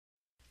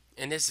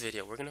In this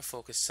video, we're going to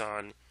focus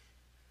on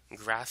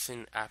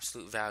graphing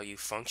absolute value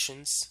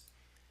functions,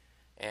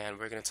 and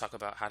we're going to talk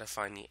about how to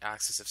find the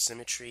axis of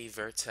symmetry,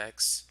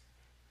 vertex,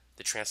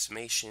 the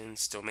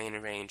transformations, domain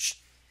and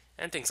range,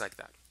 and things like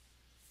that.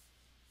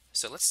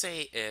 So let's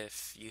say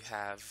if you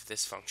have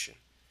this function,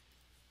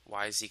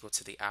 y is equal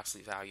to the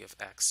absolute value of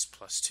x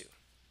plus 2.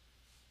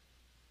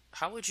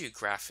 How would you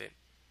graph it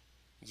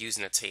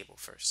using a table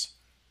first?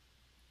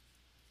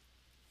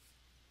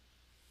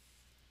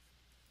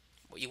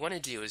 What you want to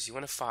do is you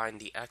want to find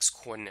the x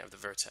coordinate of the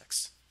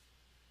vertex.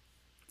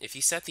 If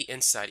you set the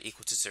inside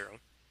equal to 0,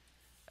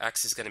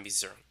 x is going to be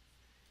 0.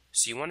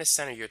 So you want to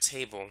center your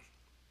table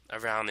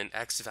around an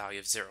x value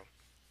of 0.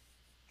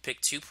 Pick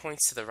 2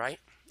 points to the right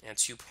and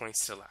 2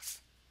 points to the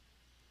left.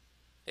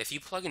 If you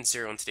plug in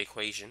 0 into the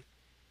equation,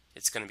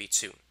 it's going to be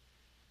 2.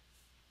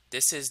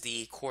 This is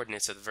the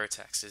coordinates of the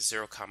vertex, is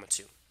 0,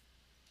 2.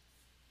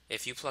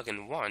 If you plug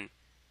in 1,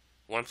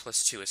 1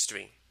 plus 2 is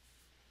 3.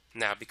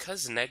 Now,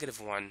 because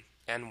 -1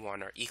 and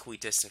 1 are equally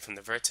distant from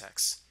the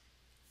vertex,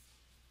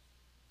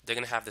 they're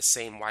going to have the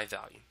same y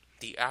value.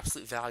 The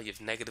absolute value of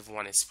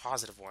 -1 is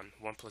positive 1.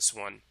 1 plus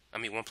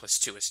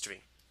 2 is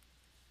 3.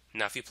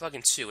 Now, if you plug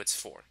in 2, it's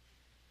 4.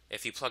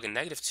 If you plug in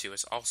 -2,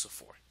 it's also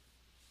 4.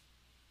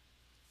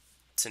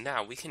 So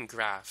now we can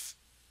graph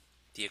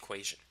the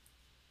equation.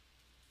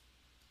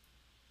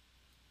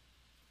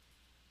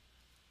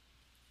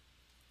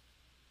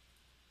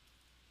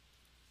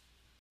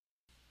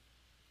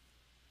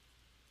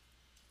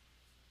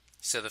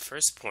 So the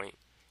first point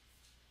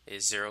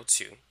is 0,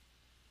 2.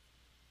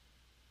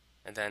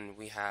 And then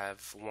we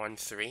have 1,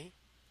 3,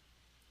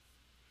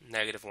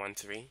 -1,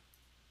 3,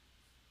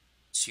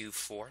 2,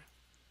 4,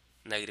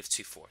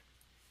 -2, 4.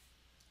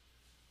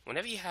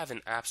 Whenever you have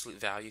an absolute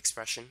value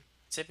expression,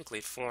 typically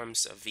it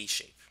forms a V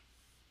shape.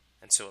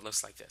 And so it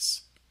looks like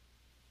this.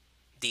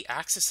 The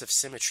axis of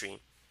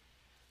symmetry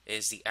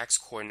is the x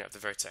coordinate of the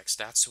vertex.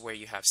 That's where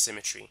you have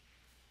symmetry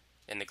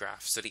in the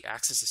graph. So the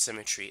axis of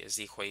symmetry is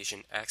the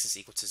equation x is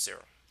equal to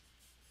 0.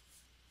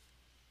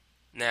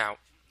 Now,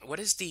 what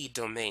is the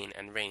domain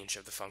and range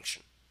of the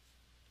function?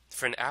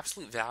 For an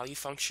absolute value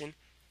function,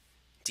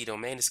 the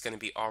domain is going to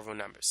be all real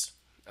numbers.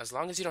 As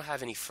long as you don't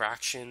have any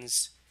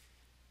fractions,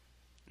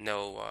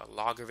 no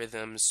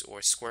logarithms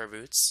or square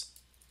roots,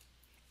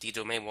 the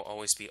domain will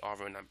always be all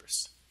real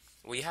numbers.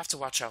 What you have to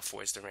watch out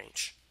for is the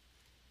range.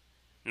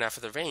 Now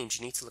for the range,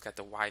 you need to look at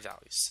the y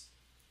values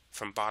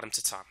from bottom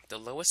to top. The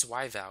lowest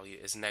y value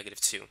is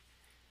 -2,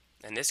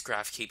 and this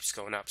graph keeps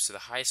going up, so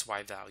the highest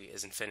y value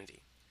is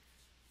infinity.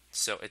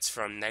 So it's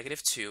from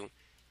 -2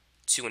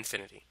 to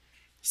infinity.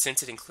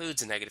 Since it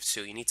includes a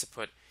 -2, you need to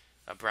put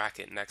a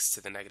bracket next to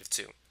the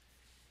 -2.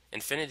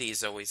 Infinity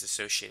is always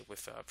associated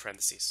with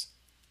parentheses.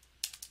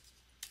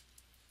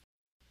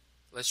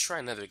 Let's try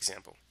another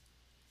example.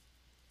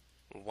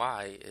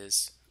 Y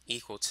is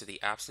equal to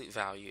the absolute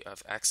value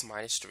of x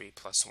minus 3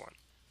 plus 1.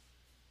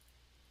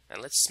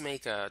 And let's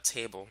make a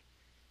table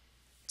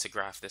to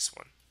graph this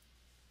one.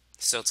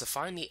 So to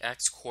find the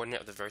x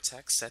coordinate of the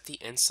vertex, set the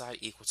inside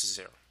equal to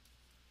 0.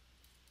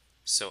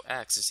 So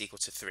x is equal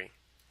to 3.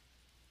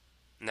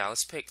 Now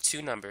let's pick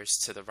 2 numbers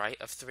to the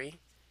right of 3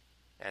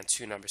 and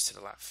 2 numbers to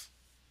the left.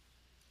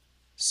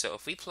 So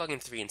if we plug in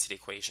 3 into the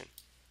equation,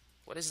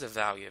 what is the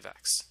value of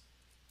x?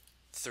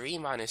 3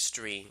 minus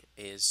 3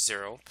 is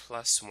 0,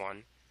 plus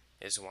 1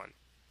 is 1.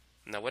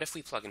 Now what if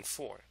we plug in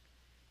 4?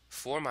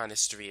 4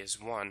 minus 3 is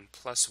 1,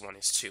 plus 1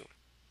 is 2.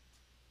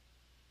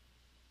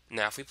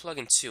 Now if we plug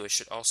in 2, it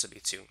should also be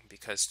 2,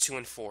 because 2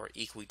 and 4 are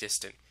equally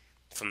distant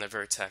from the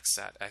vertex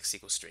at x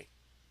equals 3.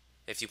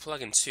 If you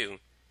plug in 2,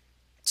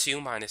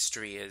 2 minus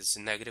 3 is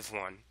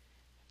 -1,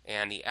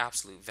 and the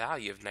absolute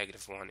value of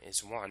 -1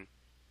 is 1,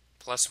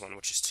 plus 1,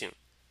 which is 2.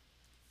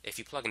 If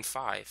you plug in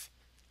 5,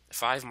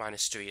 5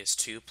 minus 3 is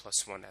 2,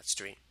 plus 1, that's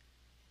 3.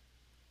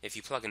 If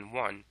you plug in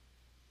 1,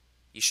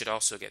 you should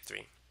also get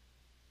 3.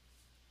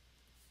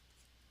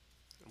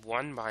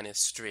 1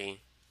 minus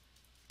 3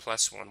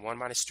 plus 1. 1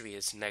 minus 3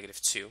 is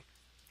 -2.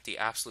 The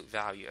absolute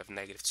value of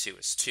 -2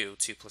 is 2.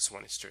 2 plus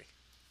 1 is 3.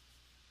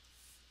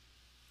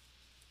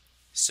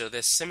 So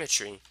there's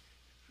symmetry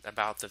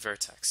about the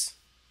vertex.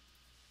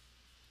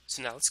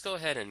 So now let's go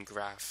ahead and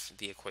graph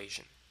the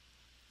equation.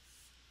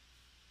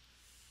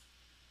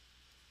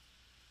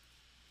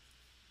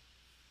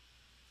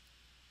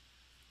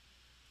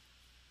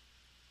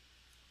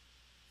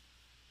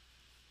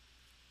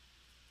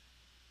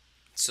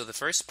 So the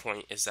first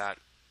point is at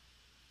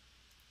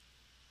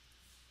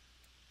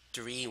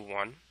 3,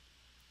 1,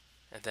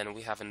 and then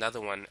we have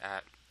another one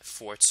at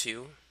 4,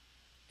 2,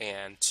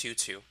 and 2,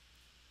 2,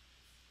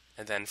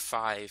 and then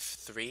 5,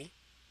 3,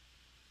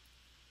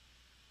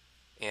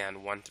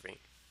 and 1, 3.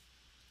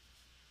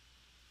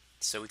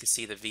 So we can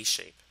see the V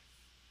shape.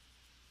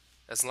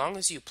 As long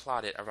as you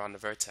plot it around the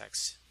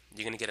vertex,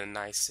 you're going to get a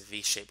nice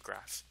V-shaped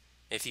graph.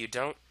 If you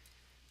don't,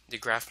 the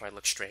graph might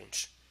look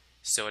strange.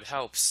 So it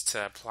helps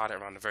to plot it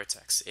around the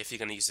vertex if you're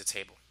going to use a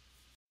table.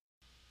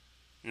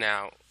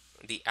 Now,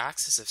 the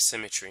axis of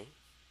symmetry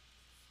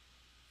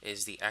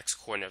is the x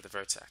coordinate of the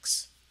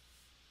vertex.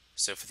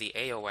 So for the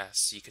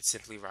AOS, you could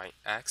simply write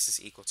x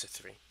is equal to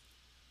 3.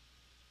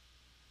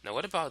 Now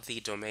what about the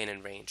domain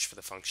and range for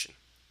the function?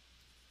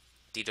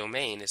 The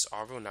domain is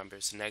all real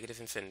numbers, negative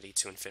infinity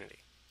to infinity.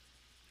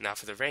 Now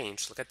for the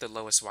range, look at the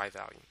lowest y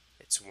value.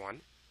 It's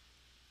 1.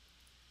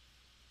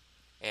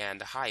 And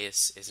the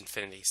highest is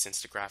infinity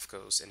since the graph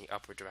goes in the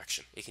upward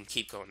direction. It can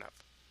keep going up.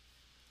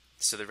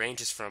 So the range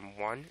is from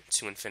 1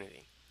 to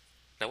infinity.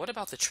 Now what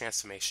about the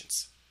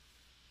transformations?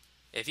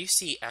 If you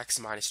see x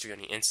minus 3 on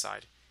the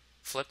inside,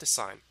 flip the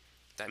sign.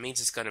 That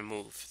means it's going to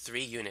move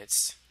 3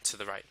 units to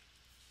the right.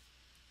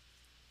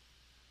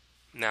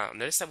 Now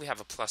notice that we have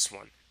a plus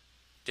 1.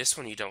 This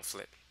one you don't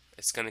flip.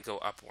 It's going to go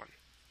up 1.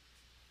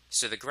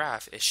 So the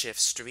graph, it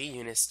shifts 3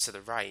 units to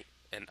the right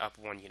and up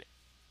 1 unit.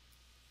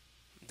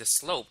 The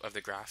slope of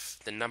the graph,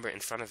 the number in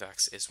front of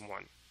x, is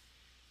 1.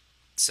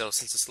 So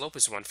since the slope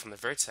is 1 from the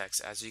vertex,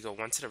 as you go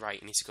 1 to the right,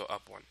 it needs to go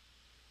up 1.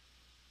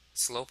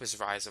 Slope is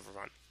rise over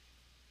run.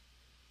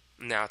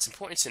 Now it's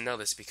important to know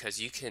this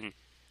because you can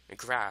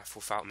graph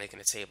without making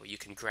a table. You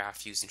can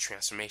graph using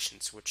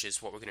transformations, which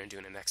is what we're going to do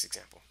in the next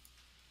example.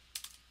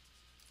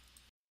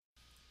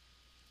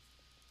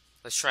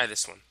 Let's try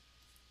this one.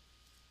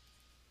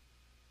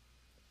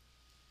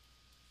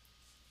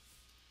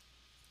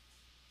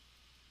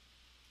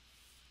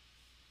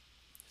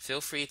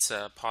 Feel free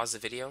to pause the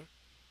video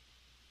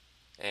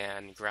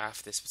and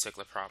graph this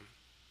particular problem.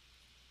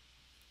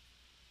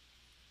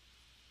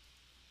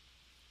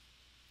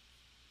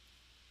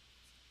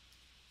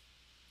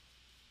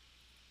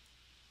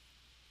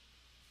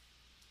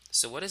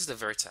 So what is the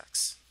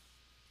vertex?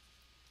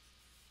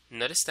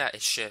 Notice that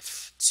it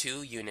shifts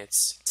 2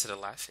 units to the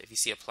left. If you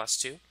see a plus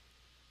 2,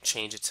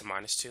 change it to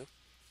minus 2.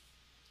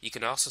 You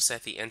can also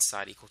set the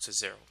inside equal to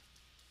 0.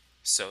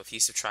 So if you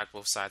subtract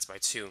both sides by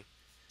 2,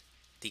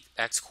 the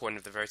x-coordinate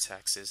of the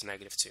vertex is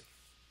negative 2.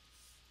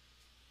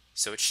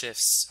 So it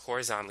shifts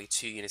horizontally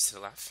 2 units to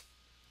the left.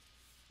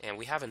 And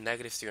we have a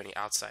negative 3 on the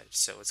outside,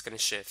 so it's going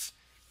to shift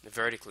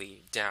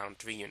vertically down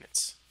 3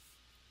 units.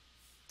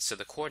 So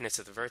the coordinates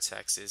of the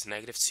vertex is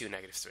negative 2,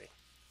 negative 3,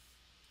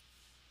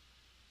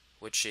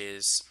 which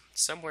is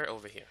somewhere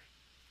over here.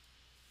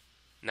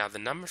 Now the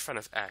number in front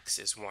of x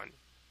is 1.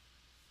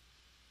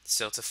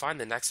 So to find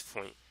the next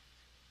point,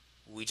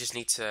 we just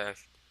need to,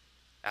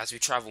 as we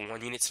travel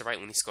 1 unit to the right,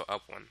 we need to go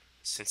up 1,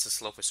 since the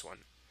slope is 1.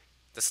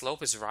 The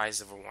slope is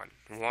rise over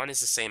 1. 1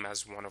 is the same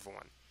as 1 over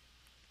 1.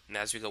 And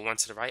as we go 1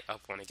 to the right,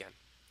 up 1 again.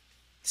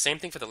 Same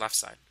thing for the left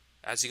side.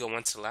 As you go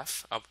 1 to the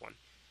left, up 1.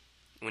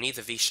 We need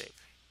the V shape.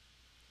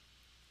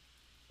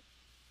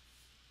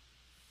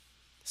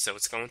 So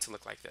it's going to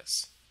look like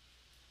this.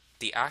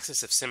 The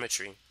axis of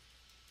symmetry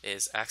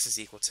is x is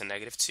equal to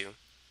negative 2.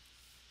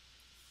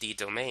 The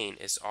domain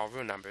is all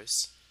real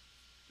numbers.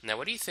 Now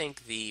what do you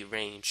think the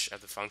range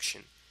of the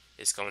function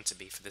is going to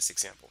be for this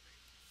example?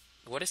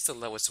 What is the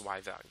lowest y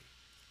value?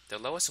 The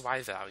lowest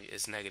y value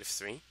is negative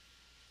 3,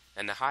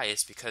 and the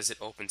highest, because it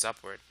opens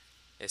upward,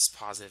 is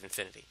positive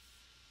infinity.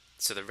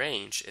 So the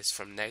range is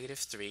from negative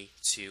 3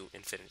 to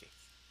infinity.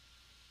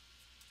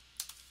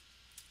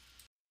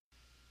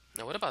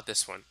 Now what about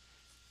this one?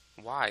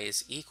 Y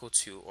is equal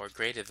to or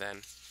greater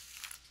than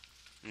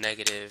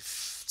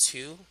negative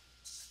 2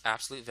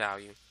 absolute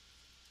value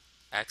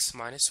x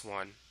minus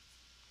 1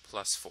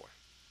 plus 4.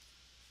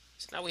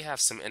 So now we have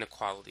some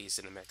inequalities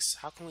in the mix.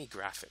 How can we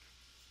graph it?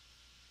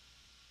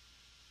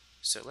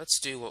 So let's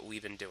do what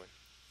we've been doing.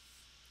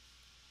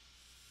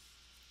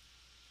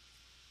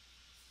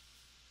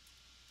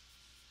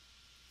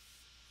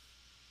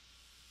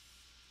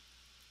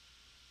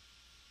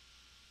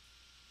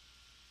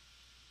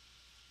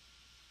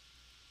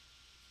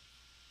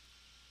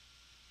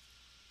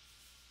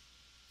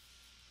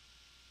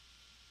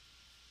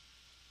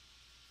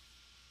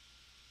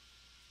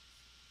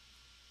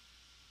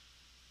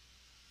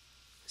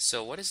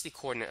 So what is the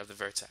coordinate of the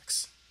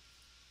vertex?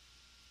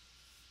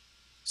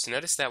 So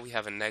notice that we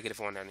have a negative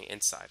 1 on the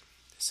inside.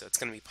 So it's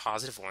going to be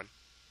positive 1.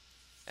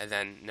 And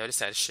then notice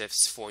that it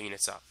shifts 4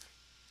 units up.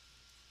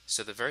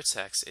 So the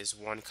vertex is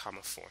 1,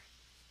 4.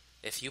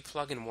 If you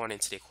plug in 1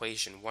 into the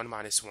equation, 1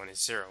 minus 1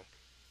 is 0.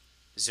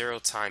 0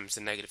 times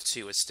the negative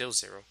 2 is still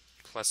 0.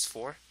 Plus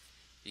 4,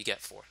 you get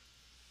 4.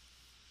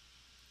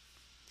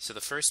 So the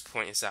first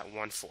point is at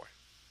 1, 4.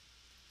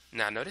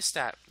 Now notice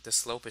that the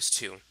slope is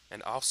 2,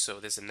 and also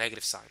there's a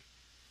negative sign.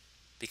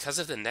 Because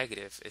of the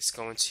negative, it's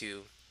going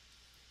to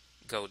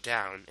go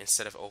down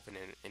instead of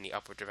opening in the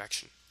upward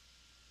direction.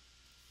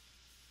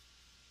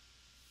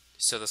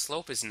 So the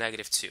slope is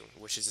negative 2,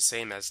 which is the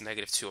same as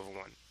negative 2 over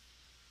 1.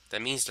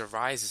 That means the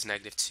rise is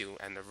negative 2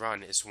 and the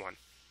run is 1.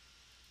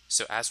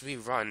 So as we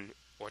run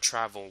or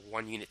travel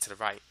 1 unit to the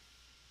right,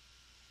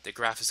 the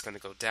graph is going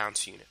to go down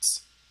 2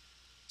 units.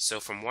 So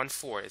from 1,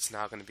 4, it's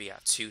now going to be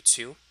at 2,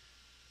 2.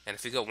 And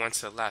if we go 1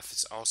 to the left,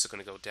 it's also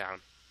going to go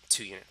down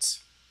 2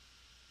 units.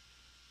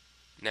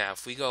 Now,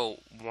 if we go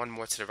 1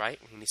 more to the right,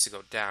 we need to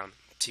go down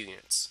 2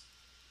 units.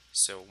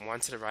 So 1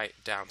 to the right,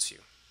 down 2.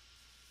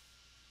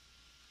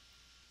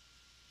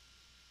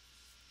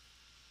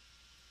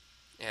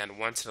 And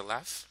 1 to the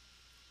left,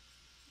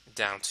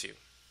 down 2.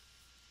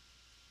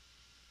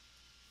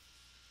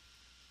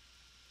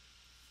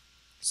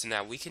 So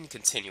now we can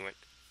continue it.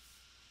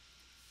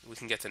 We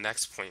can get the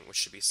next point, which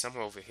should be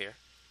somewhere over here,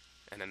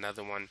 and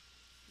another one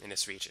in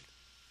this region.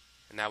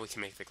 And now we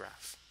can make the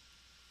graph.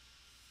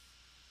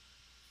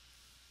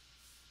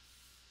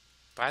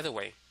 By the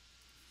way,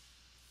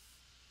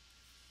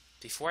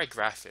 before I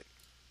graph it,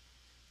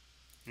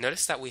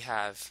 notice that we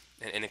have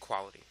an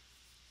inequality.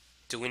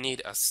 Do we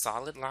need a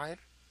solid line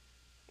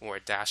or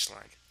a dashed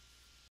line?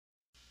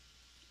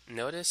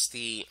 Notice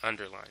the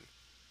underline.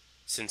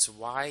 Since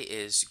y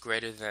is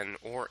greater than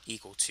or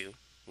equal to,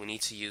 we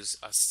need to use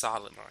a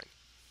solid line.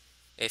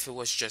 If it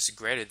was just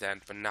greater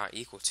than but not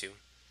equal to,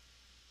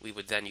 we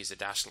would then use a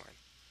dashed line.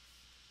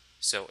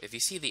 So if you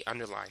see the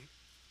underline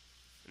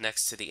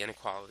next to the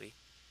inequality,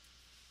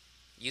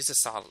 use a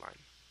solid line.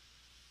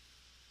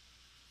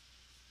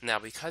 Now,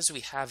 because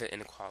we have an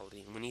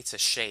inequality, we need to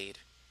shade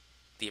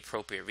the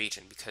appropriate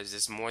region because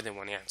there's more than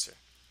one answer.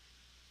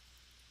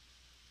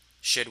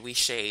 Should we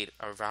shade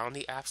around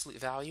the absolute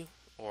value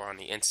or on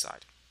the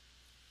inside?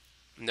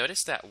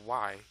 Notice that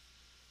y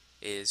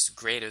is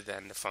greater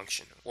than the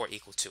function or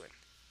equal to it.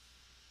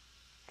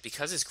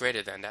 Because it's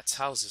greater than, that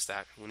tells us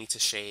that we need to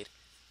shade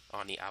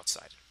on the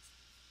outside.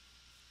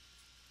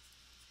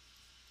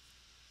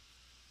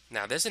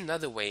 Now, there's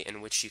another way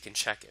in which you can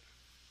check it.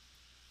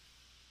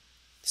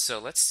 So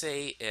let's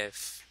say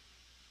if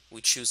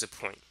we choose a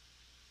point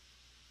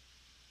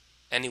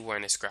anywhere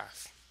in this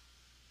graph.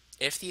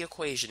 If the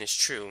equation is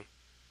true,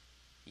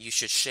 you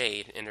should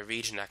shade in the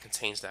region that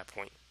contains that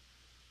point.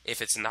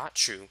 If it's not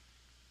true,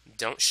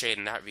 don't shade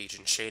in that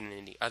region, shade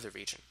in the other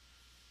region.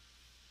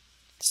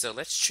 So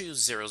let's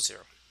choose 0,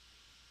 0.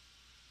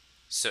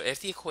 So if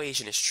the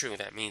equation is true,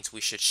 that means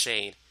we should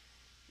shade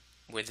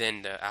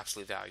within the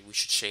absolute value. We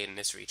should shade in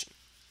this region.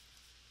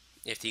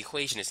 If the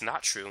equation is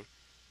not true,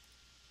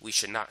 we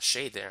should not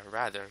shade there.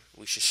 Rather,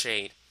 we should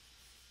shade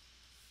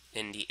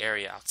in the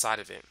area outside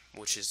of it,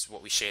 which is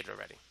what we shaded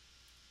already.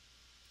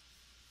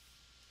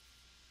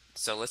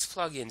 So let's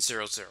plug in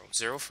 0, 0.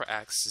 0 for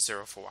x,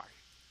 0 for y.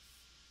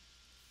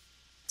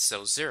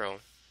 So 0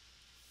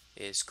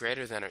 is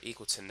greater than or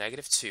equal to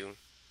 -2,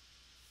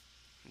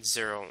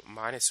 0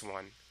 minus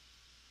 1,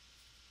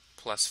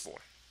 plus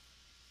 4.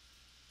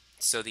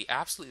 So the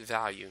absolute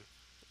value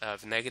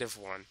of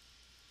 -1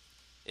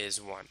 is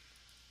 1.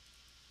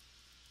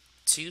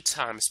 2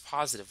 times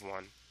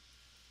 +1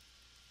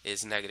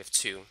 is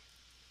 -2,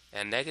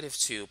 and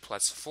 -2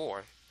 plus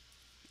 4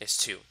 is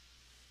 2.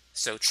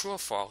 So true or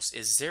false,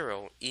 is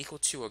 0 equal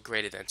to or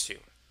greater than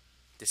 2?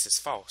 This is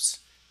false.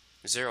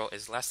 0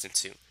 is less than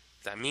 2.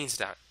 That means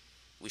that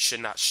we should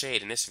not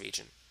shade in this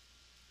region,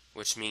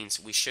 which means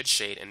we should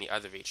shade in the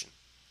other region.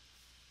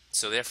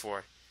 So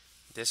therefore,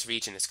 this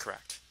region is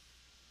correct.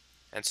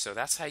 And so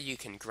that's how you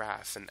can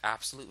graph an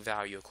absolute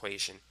value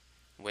equation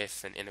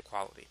with an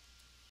inequality.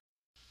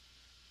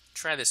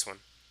 Try this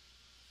one.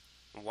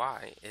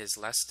 Y is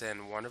less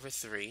than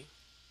 1/3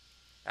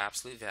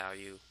 absolute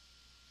value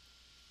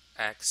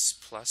x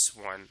plus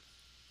 1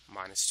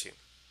 minus 2.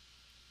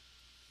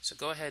 So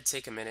go ahead,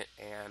 take a minute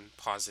and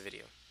pause the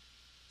video.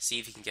 See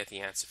if you can get the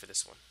answer for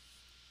this one.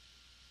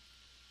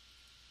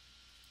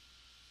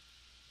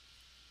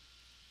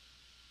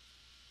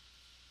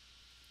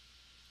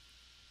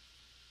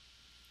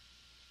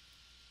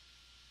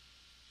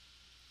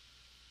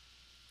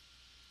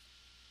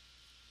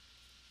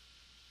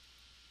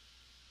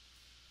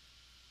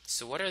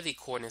 So what are the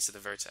coordinates of the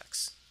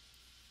vertex?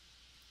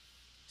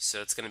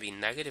 So it's going to be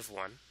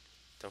 -1.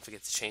 Don't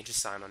forget to change the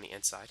sign on the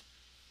inside.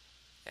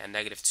 And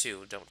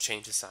 -2. Don't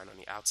change the sign on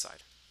the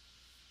outside.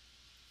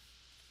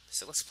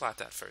 So let's plot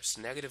that first.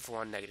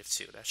 -1,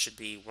 -2. That should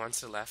be 1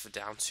 to the left,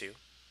 down 2.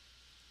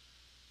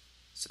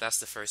 So that's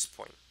the first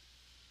point.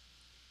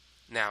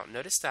 Now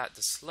notice that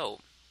the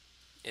slope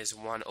is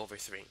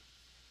 1/3.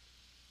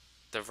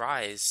 The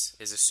rise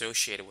is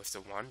associated with the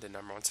 1, the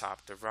number on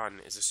top. The run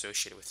is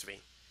associated with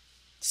 3.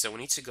 So we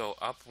need to go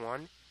up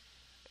 1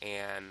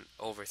 and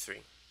over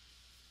 3.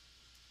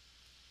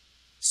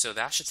 So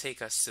that should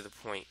take us to the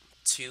point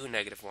 2,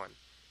 -1.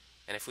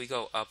 And if we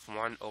go up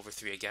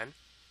 1/3 again,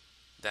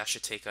 that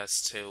should take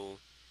us to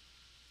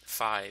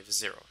 5,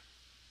 0.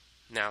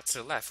 Now to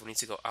the left, we need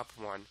to go up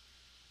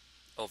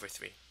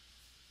 1/3.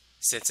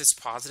 Since it's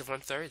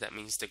 +1/3, that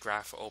means the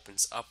graph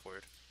opens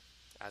upward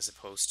as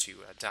opposed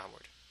to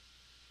downward.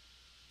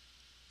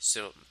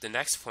 So the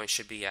next point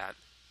should be at,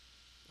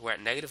 we're at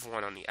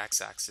 -1 on the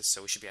x-axis,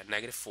 so we should be at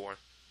 -4,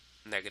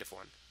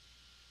 -1.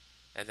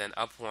 And then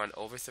up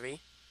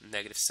 1/3,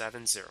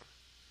 -7, 0.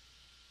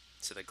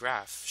 So the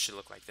graph should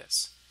look like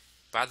this.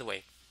 By the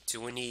way, do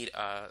we need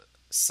a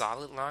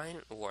solid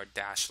line or a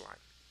dashed line?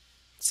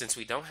 Since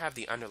we don't have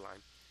the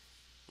underline,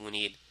 we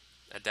need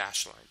a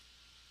dashed line.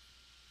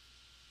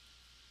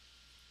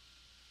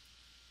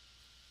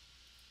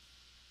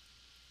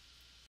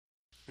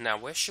 Now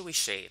where should we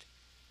shade?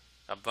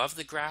 Above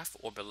the graph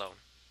or below?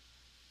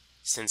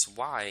 Since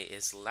y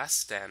is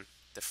less than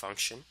the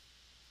function,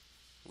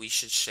 we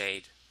should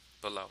shade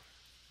below.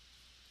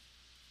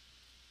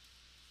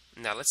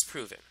 Now let's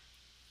prove it.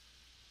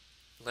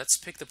 Let's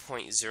pick the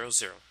point 0,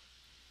 0.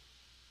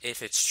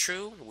 If it's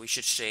true, we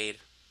should shade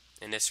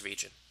in this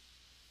region.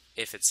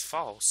 If it's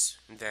false,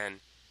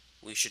 then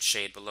we should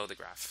shade below the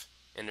graph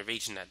in the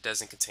region that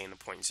doesn't contain the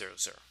point 0,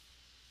 0.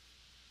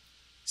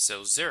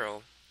 So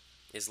 0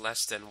 is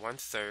less than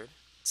 1/3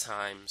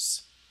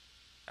 times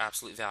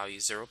absolute value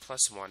 0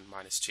 plus 1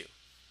 minus 2.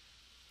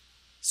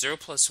 0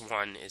 plus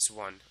 1 is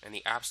 1, and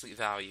the absolute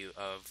value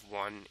of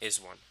 1 is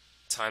 1.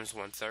 Times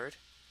 1/3,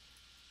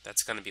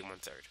 that's going to be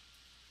 1/3.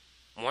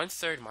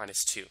 1/3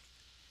 minus 2.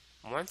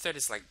 1/3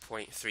 is like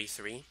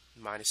 0.33,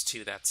 minus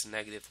 2, that's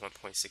negative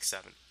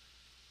 1.67.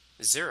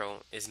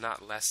 0 is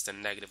not less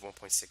than negative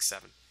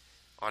 1.67.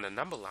 On a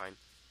number line,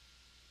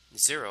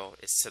 0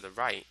 is to the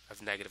right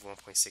of negative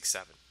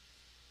 1.67.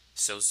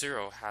 So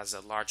 0 has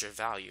a larger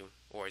value,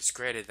 or is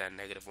greater than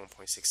negative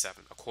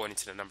 1.67, according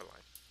to the number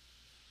line.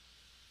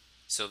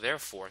 So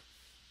therefore,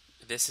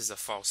 this is a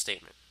false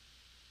statement.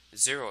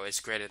 0 is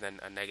greater than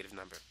a negative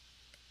number.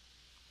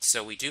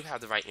 So we do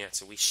have the right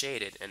answer. We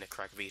shaded in the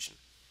correct region.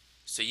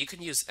 So you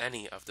can use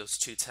any of those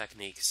two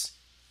techniques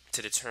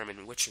to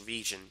determine which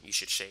region you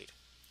should shade.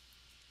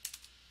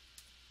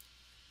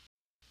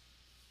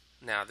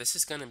 Now this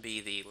is going to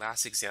be the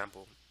last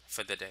example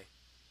for the day.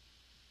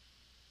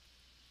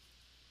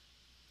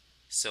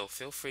 So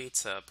feel free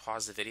to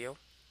pause the video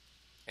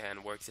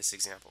and work this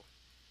example.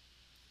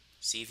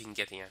 See if you can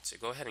get the answer.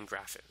 Go ahead and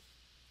graph it.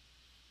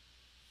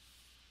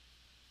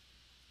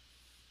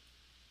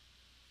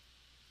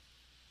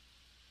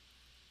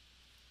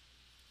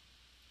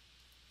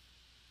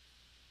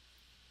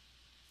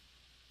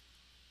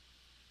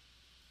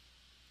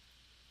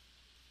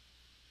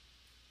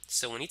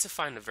 So we need to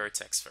find the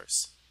vertex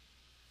first.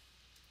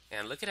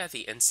 And look at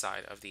the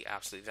inside of the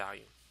absolute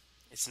value.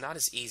 It's not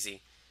as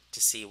easy to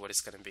see what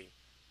it's going to be,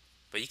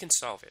 but you can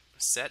solve it.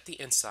 Set the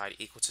inside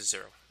equal to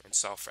 0 and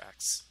solve for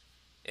x.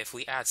 If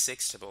we add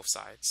 6 to both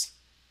sides,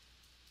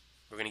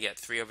 we're going to get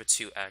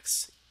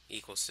 3/2x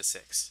equals to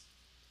 6.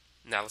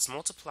 Now let's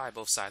multiply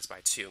both sides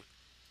by 2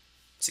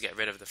 to get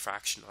rid of the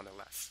fraction on the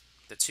left.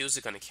 The 2's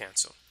are going to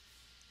cancel.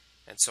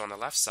 And so on the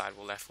left side,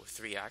 we're left with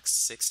 3x.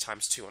 6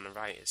 times 2 on the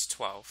right is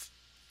 12.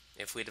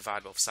 If we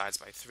divide both sides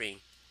by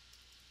 3,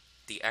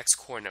 the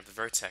x-coordinate of the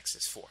vertex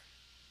is 4.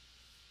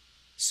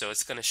 So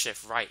it's going to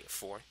shift right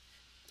 4.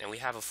 And we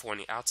have a 4 on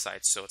the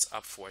outside, so it's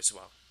up 4 as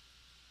well.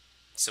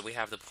 So we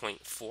have the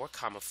point 4,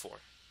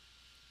 4.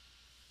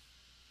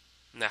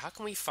 Now how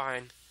can we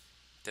find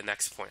the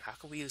next point? How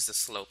can we use the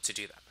slope to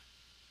do that?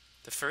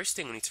 The first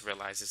thing we need to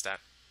realize is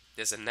that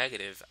there's a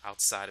negative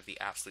outside of the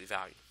absolute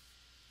value.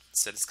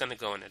 So it's going to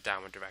go in a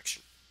downward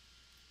direction.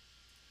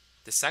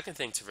 The second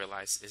thing to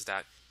realize is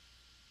that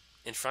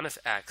in front of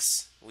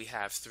x, we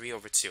have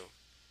 3/2.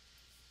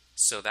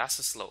 So that's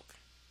the slope.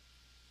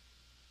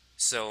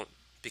 So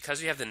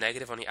because we have the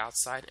negative on the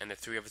outside and the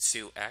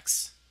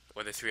 3/2x,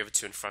 or the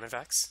 3/2 in front of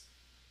x,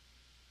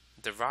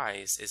 the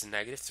rise is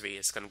 -3.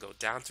 It's going to go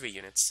down 3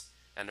 units,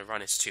 and the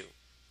run is 2.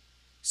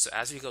 So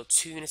as we go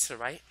 2 units to the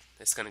right,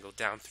 it's going to go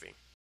down 3.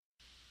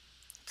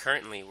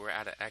 Currently, we're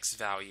at an x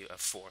value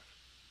of 4.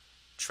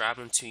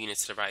 Traveling 2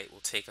 units to the right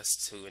will take us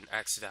to an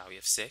x value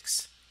of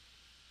 6,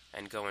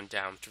 and going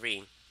down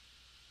 3,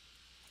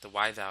 the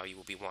y value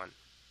will be 1.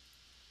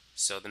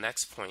 So the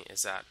next point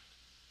is at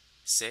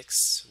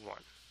 6,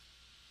 1.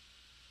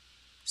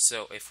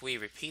 So if we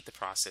repeat the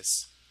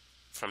process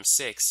from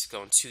 6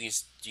 going 2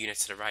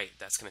 units to the right,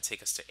 that's going to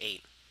take us to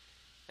 8.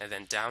 And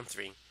then down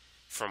 3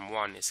 from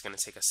 1 is going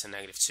to take us to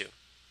 -2.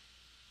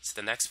 So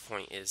the next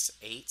point is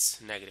 8,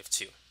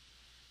 -2.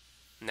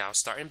 Now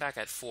starting back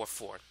at 4,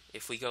 4,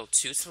 if we go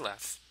 2 to the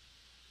left,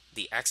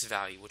 the x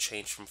value will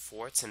change from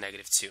 4 to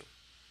 -2.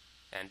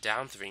 And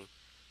down 3,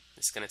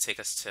 it's going to take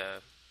us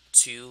to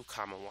 2,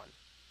 1.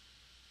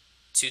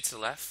 2 to the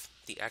left,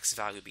 the x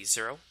value will be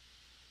 0.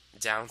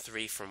 Down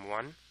 3 from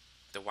 1,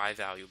 the y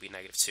value will be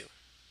 -2.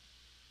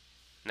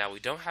 Now we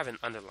don't have an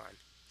underline,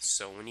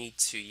 so we need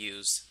to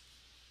use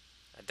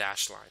a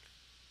dashed line.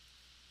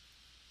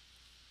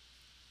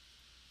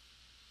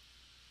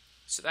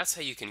 So that's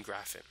how you can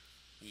graph it,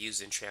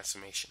 using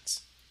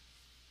transformations.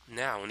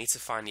 Now we need to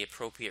find the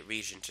appropriate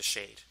region to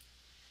shade.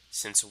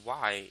 Since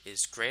y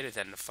is greater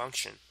than the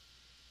function,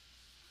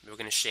 we're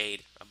going to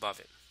shade above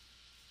it.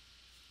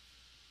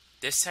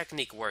 This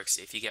technique works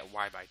if you get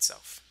y by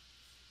itself,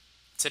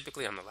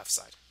 typically on the left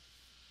side.